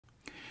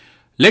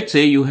Let's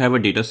say you have a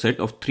data set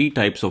of three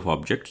types of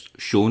objects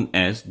shown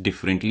as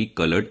differently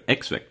colored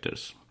X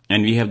vectors.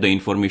 And we have the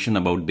information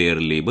about their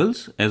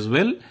labels as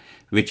well,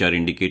 which are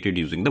indicated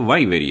using the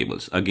Y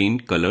variables, again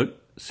colored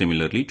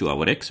similarly to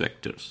our X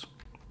vectors.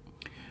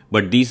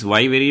 But these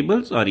Y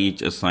variables are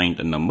each assigned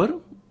a number,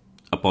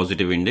 a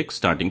positive index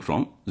starting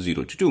from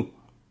 0 to 2.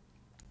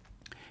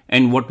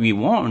 And what we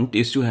want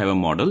is to have a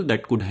model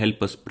that could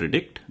help us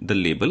predict the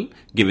label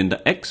given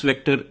the X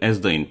vector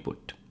as the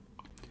input.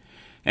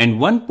 And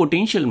one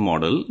potential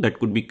model that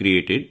could be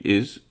created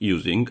is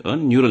using a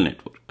neural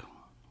network.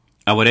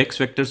 Our X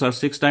vectors are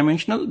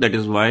 6-dimensional, that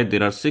is why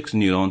there are 6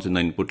 neurons in the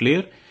input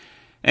layer.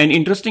 An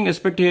interesting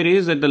aspect here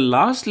is that the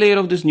last layer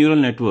of this neural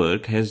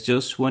network has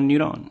just one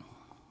neuron.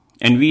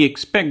 And we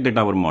expect that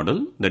our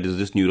model, that is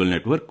this neural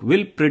network,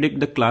 will predict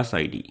the class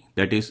ID,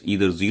 that is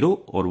either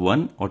 0 or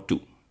 1 or 2.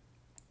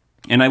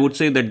 And I would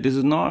say that this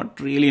is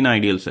not really an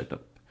ideal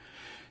setup.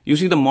 You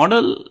see, the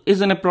model is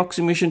an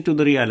approximation to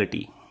the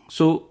reality.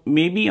 So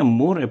maybe a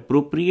more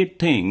appropriate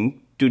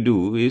thing to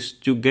do is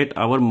to get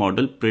our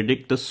model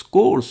predict the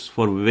scores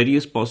for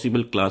various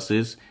possible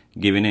classes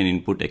given an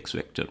input X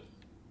vector.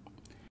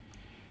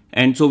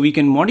 And so we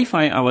can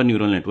modify our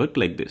neural network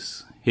like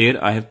this. Here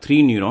I have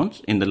 3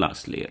 neurons in the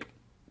last layer.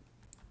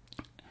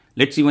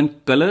 Let's even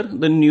color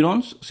the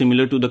neurons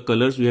similar to the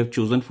colors we have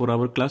chosen for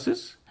our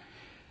classes.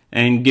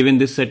 And given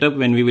this setup,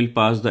 when we will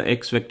pass the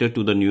X vector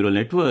to the neural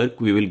network,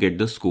 we will get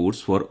the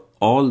scores for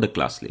all the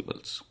class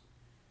labels.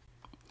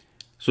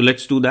 So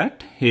let's do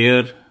that.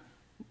 Here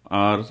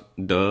are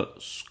the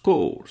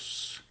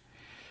scores.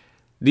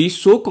 These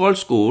so-called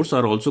scores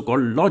are also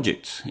called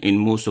logits in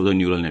most of the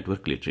neural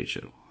network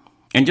literature.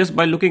 And just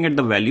by looking at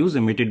the values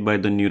emitted by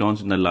the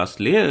neurons in the last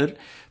layer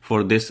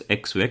for this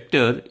X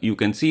vector, you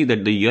can see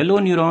that the yellow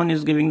neuron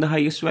is giving the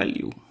highest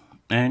value.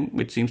 And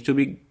it seems to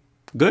be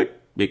good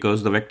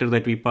because the vector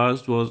that we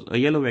passed was a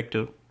yellow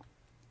vector.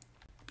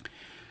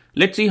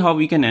 Let's see how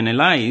we can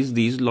analyze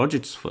these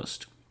logits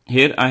first.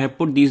 Here I have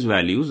put these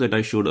values that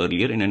I showed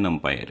earlier in a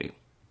NumPy array.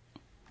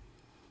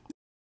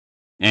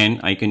 And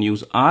I can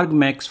use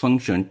argmax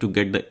function to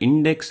get the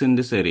index in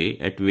this array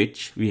at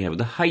which we have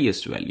the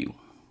highest value.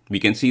 We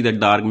can see that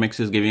the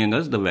argmax is giving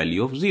us the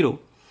value of 0.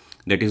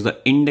 That is,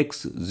 the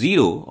index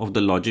 0 of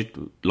the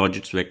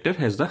logits vector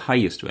has the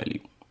highest value.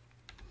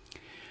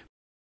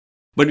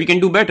 But we can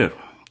do better.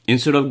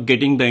 Instead of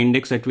getting the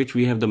index at which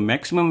we have the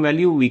maximum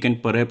value, we can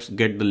perhaps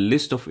get the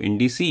list of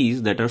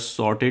indices that are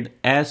sorted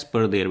as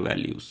per their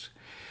values.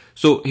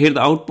 So here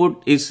the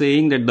output is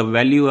saying that the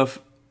value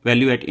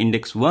at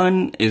index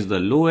 1 is the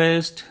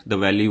lowest, the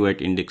value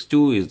at index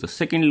 2 is the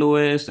second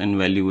lowest, and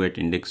value at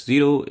index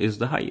 0 is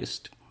the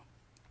highest.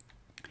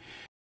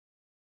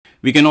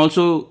 We can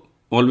also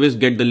always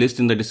get the list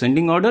in the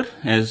descending order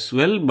as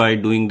well by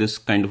doing this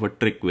kind of a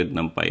trick with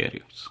NumPy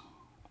arrays.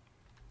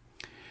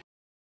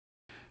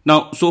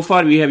 Now, so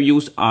far we have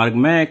used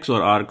argmax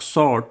or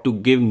argsort to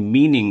give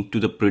meaning to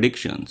the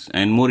predictions,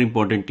 and more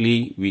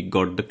importantly, we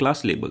got the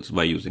class labels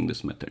by using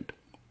this method.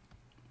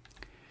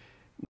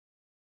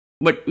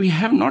 But we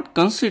have not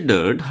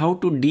considered how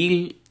to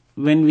deal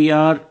when we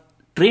are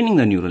training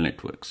the neural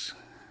networks.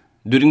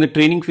 During the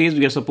training phase,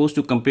 we are supposed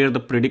to compare the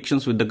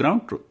predictions with the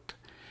ground truth.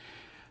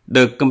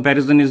 The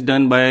comparison is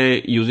done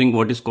by using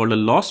what is called a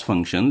loss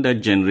function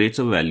that generates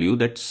a value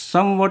that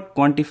somewhat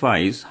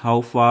quantifies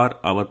how far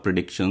our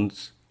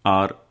predictions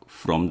are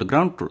from the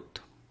ground truth.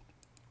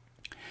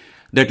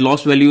 That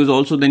loss value is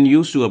also then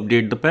used to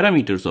update the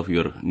parameters of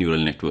your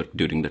neural network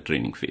during the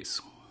training phase.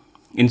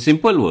 In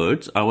simple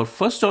words, our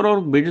first order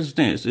of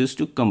business is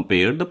to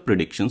compare the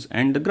predictions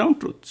and the ground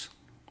truths.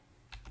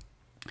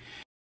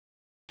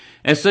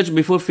 As such,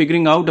 before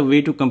figuring out a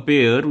way to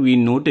compare, we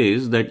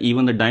notice that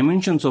even the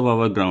dimensions of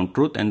our ground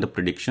truth and the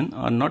prediction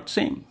are not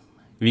same.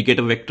 We get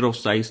a vector of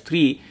size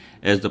 3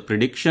 as the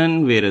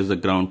prediction, whereas the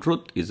ground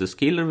truth is a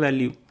scalar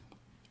value.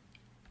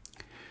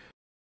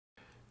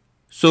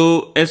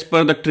 So as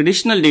per the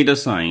traditional data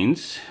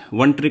science,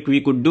 one trick we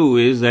could do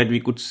is that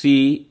we could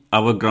see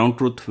our ground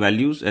truth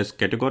values as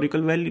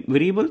categorical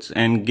variables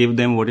and give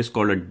them what is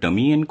called a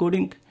dummy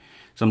encoding,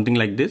 something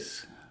like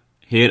this.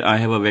 Here I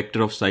have a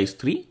vector of size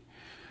 3.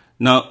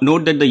 Now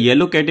note that the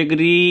yellow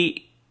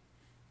category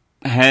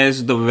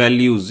has the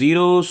value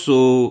 0,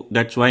 so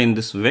that's why in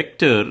this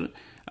vector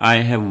I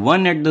have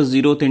 1 at the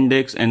 0th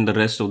index and the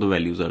rest of the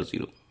values are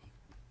 0.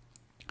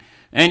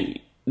 And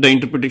the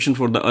interpretation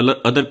for the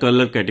other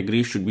color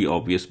categories should be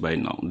obvious by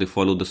now. They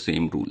follow the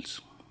same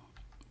rules.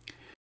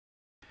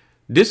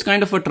 This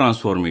kind of a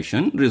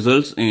transformation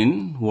results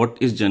in what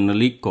is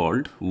generally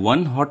called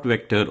one-hot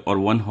vector or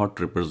one-hot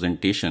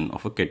representation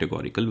of a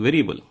categorical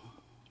variable.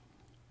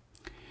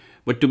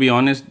 But to be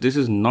honest, this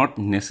is not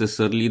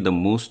necessarily the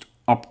most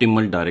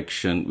optimal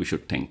direction we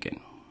should think in.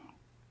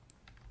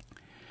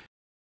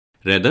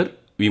 Rather,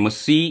 we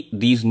must see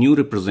these new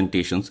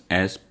representations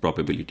as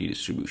probability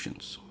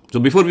distributions. So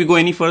before we go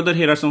any further,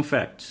 here are some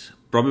facts.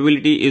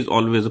 Probability is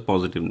always a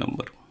positive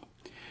number.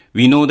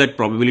 We know that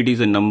probability is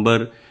a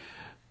number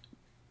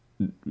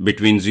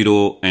between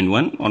 0 and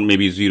 1, or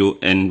maybe 0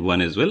 and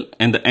 1 as well,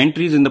 and the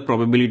entries in the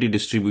probability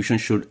distribution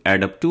should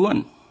add up to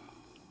 1.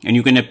 And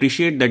you can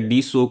appreciate that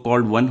these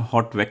so-called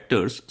one-hot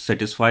vectors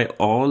satisfy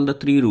all the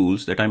three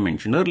rules that I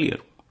mentioned earlier.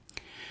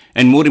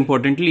 And more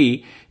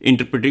importantly,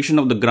 interpretation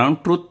of the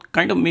ground truth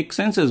kind of makes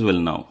sense as well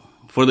now.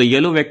 For the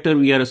yellow vector,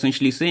 we are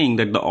essentially saying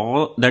that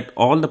all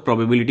the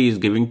probability is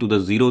given to the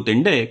 0th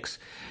index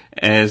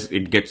as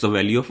it gets a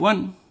value of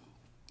 1.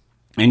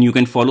 And you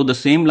can follow the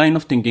same line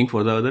of thinking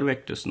for the other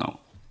vectors now.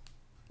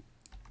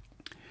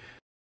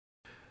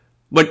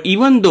 But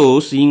even though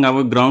seeing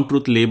our ground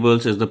truth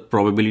labels as the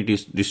probability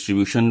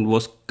distribution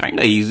was kind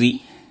of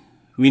easy,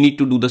 we need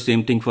to do the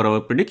same thing for our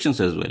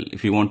predictions as well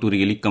if we want to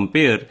really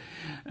compare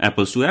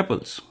apples to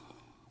apples.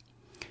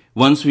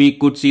 Once we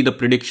could see the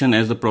prediction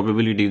as the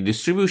probability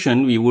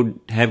distribution, we would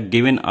have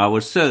given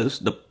ourselves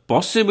the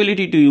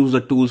possibility to use the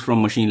tools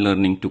from machine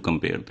learning to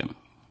compare them.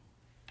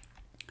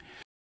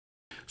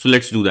 So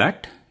let's do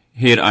that.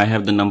 Here I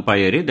have the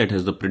NumPy array that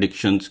has the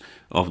predictions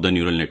of the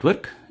neural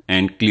network,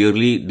 and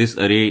clearly this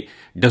array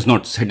does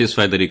not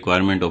satisfy the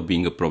requirement of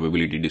being a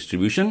probability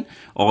distribution.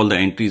 All the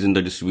entries in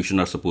the distribution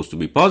are supposed to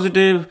be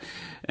positive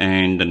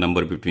and the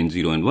number between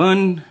 0 and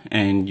 1,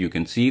 and you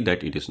can see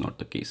that it is not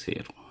the case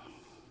here.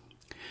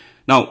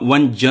 Now,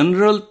 one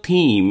general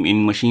theme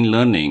in machine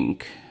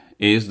learning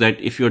is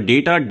that if your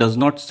data does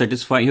not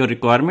satisfy your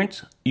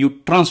requirements,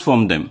 you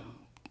transform them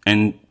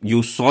and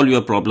you solve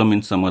your problem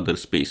in some other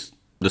space,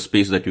 the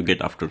space that you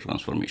get after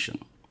transformation.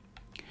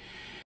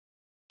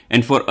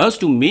 And for us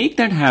to make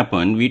that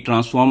happen, we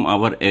transform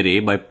our array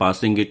by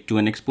passing it to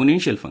an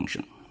exponential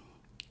function.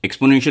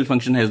 Exponential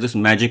function has this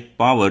magic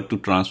power to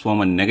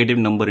transform a negative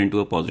number into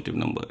a positive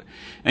number.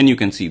 And you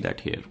can see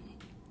that here.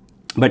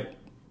 But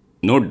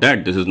note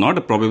that this is not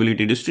a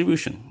probability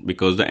distribution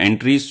because the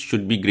entries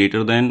should be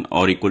greater than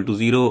or equal to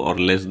 0 or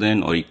less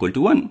than or equal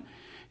to 1.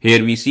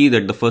 Here we see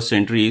that the first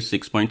entry is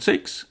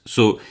 6.6.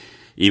 So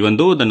even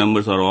though the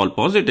numbers are all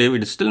positive,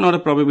 it is still not a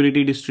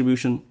probability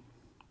distribution.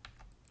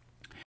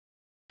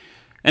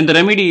 And the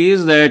remedy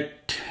is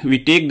that we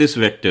take this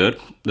vector,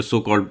 the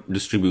so-called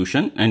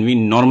distribution, and we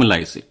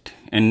normalize it.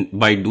 And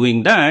by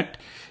doing that,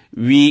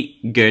 we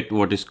get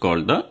what is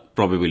called the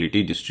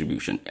probability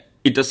distribution.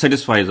 It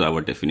satisfies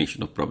our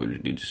definition of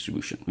probability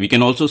distribution. We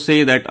can also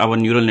say that our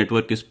neural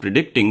network is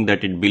predicting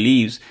that it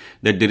believes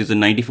that there is a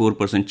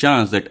 94%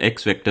 chance that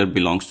X vector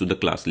belongs to the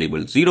class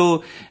labeled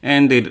 0,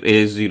 and there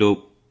is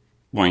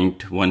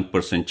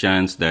 0.1%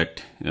 chance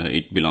that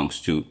it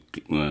belongs to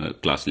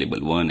class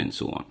label 1, and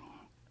so on.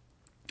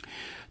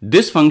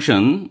 This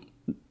function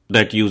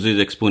that uses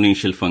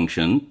exponential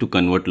function to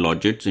convert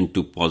logits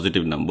into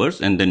positive numbers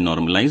and then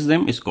normalize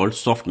them is called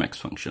Softmax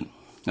function.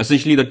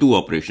 Essentially the two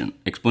operations,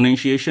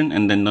 exponentiation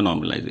and then the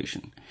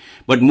normalization.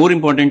 But more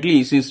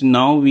importantly, since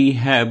now we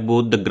have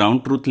both the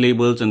ground truth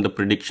labels and the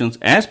predictions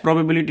as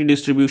probability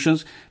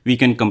distributions, we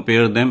can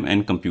compare them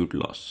and compute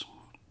loss.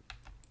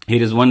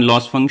 Here is one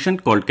loss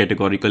function called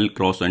categorical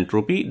cross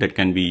entropy that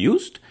can be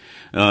used.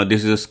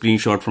 This is a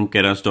screenshot from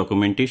Kera's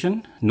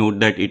documentation. Note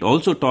that it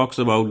also talks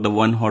about the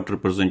one-hot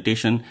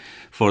representation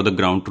for the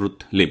ground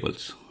truth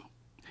labels.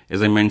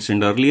 As I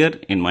mentioned earlier,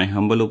 in my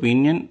humble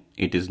opinion,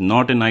 it is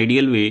not an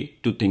ideal way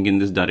to think in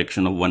this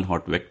direction of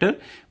one-hot vector,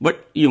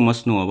 but you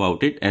must know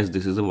about it as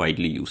this is a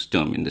widely used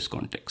term in this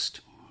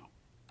context.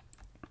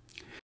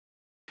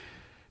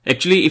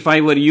 Actually, if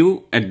I were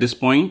you at this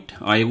point,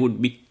 I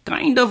would be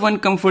kind of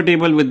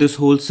uncomfortable with this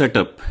whole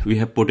setup we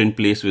have put in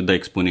place with the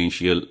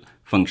exponential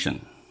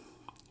function.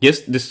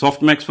 Yes, this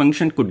softmax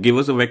function could give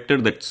us a vector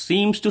that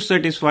seems to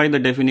satisfy the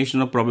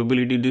definition of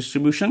probability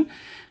distribution,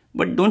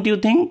 but don't you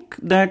think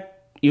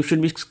that you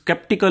should be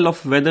skeptical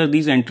of whether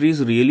these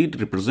entries really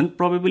represent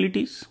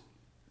probabilities?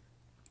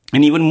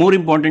 And even more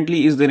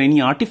importantly, is there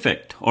any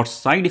artifact or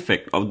side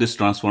effect of this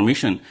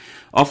transformation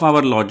of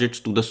our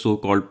logits to the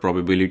so-called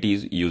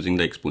probabilities using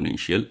the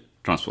exponential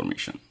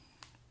transformation?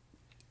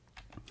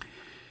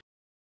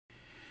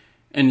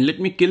 And let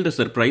me kill the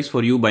surprise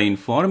for you by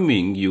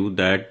informing you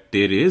that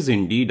there is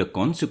indeed a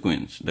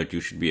consequence that you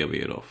should be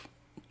aware of.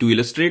 To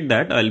illustrate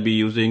that, I'll be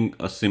using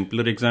a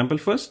simpler example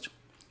first.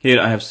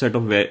 Here I have set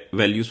of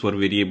values for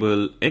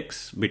variable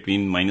x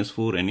between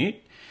 -4 and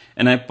 8,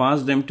 and I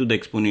passed them to the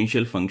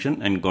exponential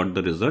function and got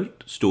the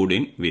result stored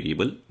in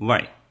variable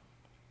y.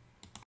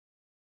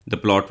 The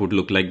plot would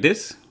look like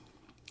this.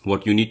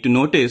 What you need to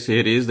notice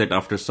here is that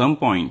after some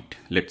point,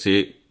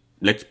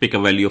 let's pick a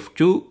value of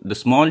 2, the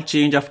small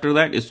change after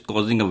that is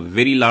causing a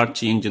very large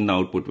change in the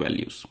output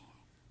values.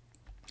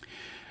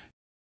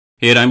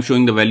 Here I'm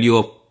showing the value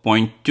of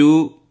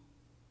 0.2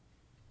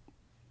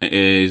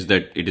 is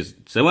that it is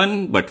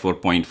 7, but for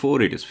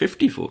 0.4 it is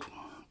 54.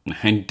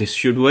 And this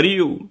should worry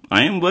you.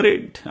 I am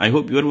worried. I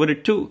hope you are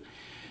worried too.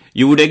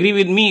 You would agree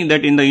with me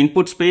that in the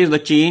input space, the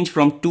change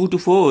from 2 to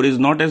 4 is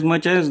not as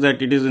much as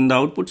that it is in the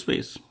output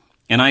space.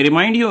 And I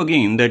remind you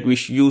again that we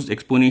use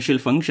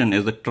exponential function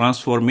as the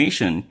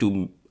transformation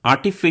to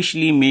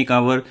artificially make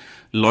our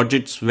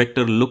logits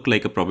vector look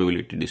like a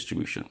probability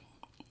distribution.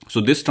 So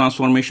this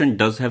transformation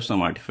does have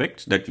some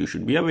artifacts that you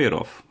should be aware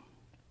of.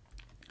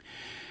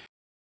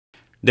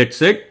 That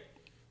said,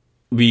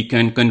 we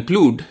can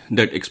conclude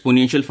that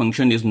exponential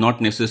function is not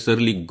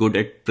necessarily good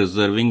at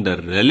preserving the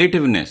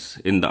relativeness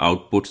in the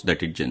outputs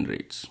that it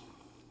generates.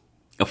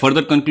 A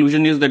further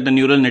conclusion is that the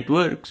neural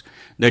networks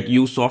that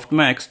use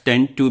softmax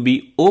tend to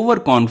be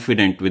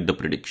overconfident with the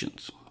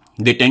predictions.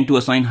 They tend to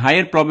assign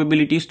higher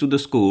probabilities to the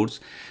scores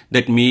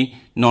that may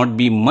not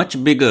be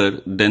much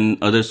bigger than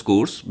other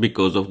scores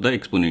because of the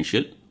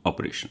exponential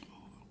operation.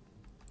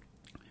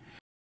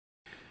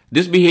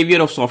 This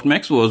behavior of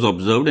softmax was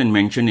observed and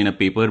mentioned in a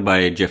paper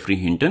by Jeffrey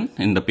Hinton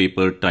in the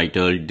paper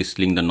titled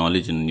Distilling the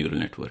Knowledge in a Neural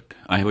Network.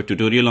 I have a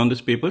tutorial on this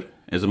paper.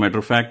 As a matter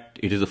of fact,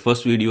 it is the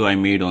first video I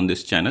made on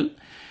this channel.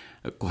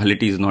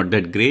 Quality is not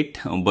that great,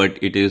 but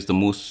it is the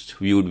most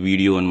viewed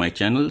video on my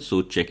channel,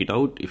 so check it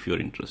out if you're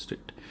interested.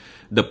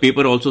 The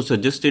paper also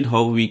suggested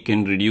how we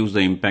can reduce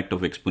the impact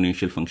of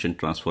exponential function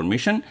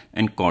transformation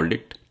and called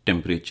it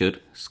temperature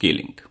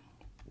scaling.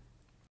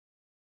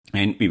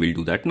 And we will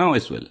do that now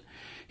as well.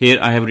 Here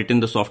I have written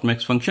the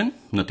softmax function.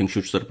 Nothing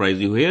should surprise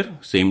you here.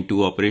 Same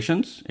two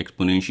operations,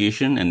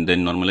 exponentiation and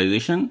then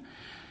normalization.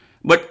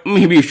 But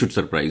maybe it should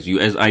surprise you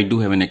as I do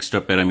have an extra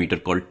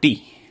parameter called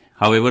t.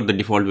 However, the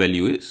default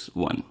value is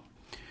 1.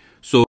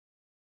 So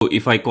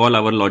if I call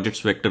our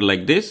logits vector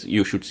like this,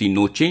 you should see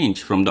no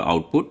change from the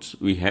outputs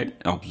we had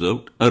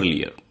observed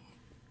earlier.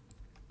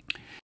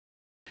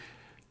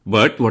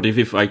 But what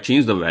if I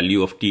change the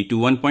value of t to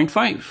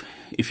 1.5?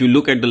 If you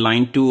look at the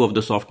line 2 of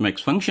the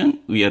softmax function,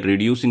 we are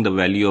reducing the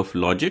value of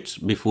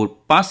logits before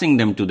passing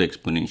them to the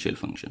exponential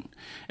function.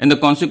 And the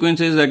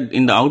consequence is that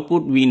in the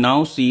output, we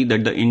now see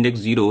that the index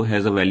 0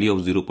 has a value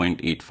of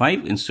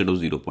 0.85 instead of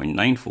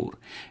 0.94.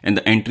 And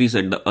the entries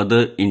at the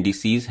other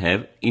indices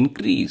have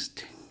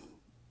increased.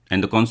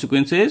 And the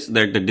consequence is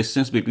that the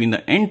distance between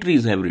the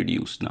entries have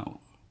reduced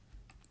now.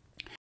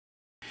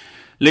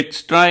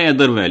 Let's try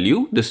other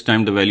value, this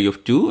time the value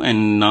of 2,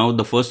 and now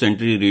the first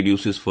entry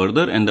reduces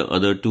further and the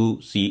other two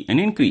see an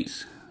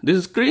increase. This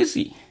is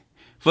crazy.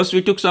 First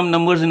we took some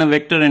numbers in a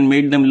vector and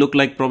made them look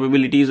like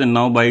probabilities, and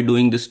now by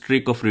doing this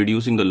trick of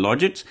reducing the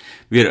logits,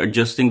 we are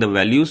adjusting the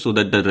values so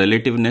that the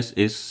relativeness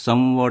is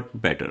somewhat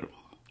better.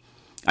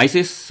 I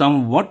say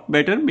somewhat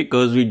better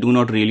because we do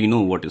not really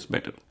know what is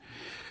better.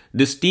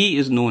 This T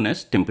is known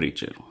as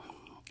temperature,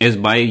 as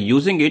by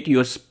using it, you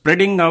are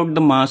spreading out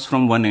the mass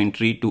from one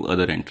entry to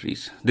other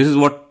entries. This is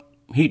what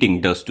heating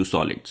does to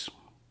solids.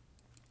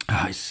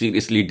 I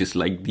seriously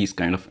dislike these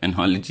kind of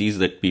analogies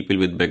that people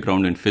with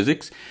background in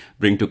physics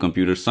bring to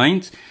computer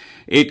science.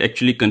 It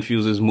actually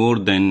confuses more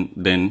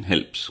than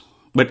helps.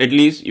 But at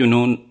least you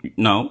know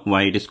now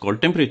why it is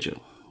called temperature.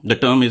 The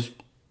term is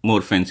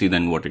more fancy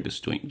than what it is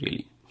doing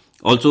really.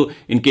 Also,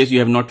 in case you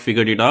have not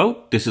figured it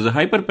out, this is a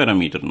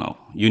hyperparameter now.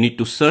 You need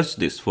to search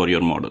this for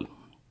your model.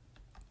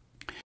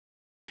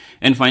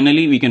 And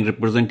finally, we can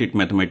represent it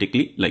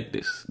mathematically like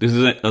this. This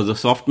is a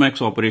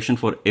softmax operation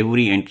for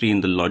every entry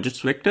in the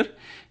logits vector.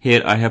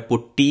 Here I have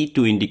put t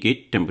to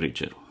indicate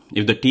temperature.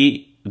 If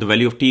the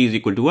value of t is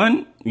equal to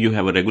 1, you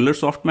have a regular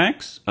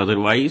softmax.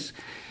 Otherwise,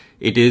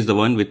 it is the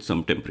one with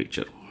some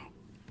temperature.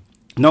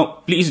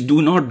 Now, please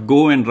do not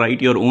go and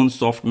write your own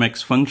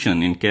softmax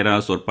function in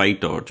Keras or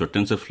PyTorch or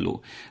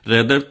TensorFlow.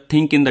 Rather,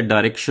 think in the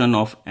direction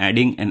of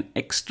adding an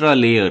extra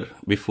layer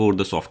before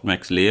the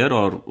softmax layer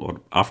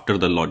or after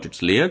the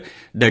logits layer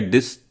that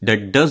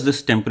does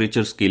this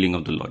temperature scaling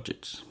of the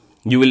logits.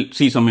 You will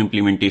see some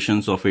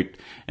implementations of it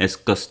as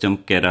custom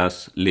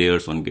Keras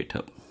layers on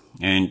GitHub.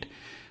 And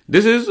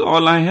this is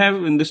all I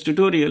have in this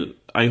tutorial.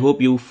 I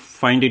hope you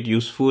find it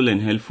useful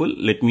and helpful.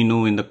 Let me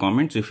know in the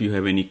comments if you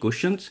have any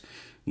questions.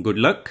 Good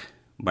luck.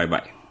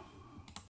 Bye-bye.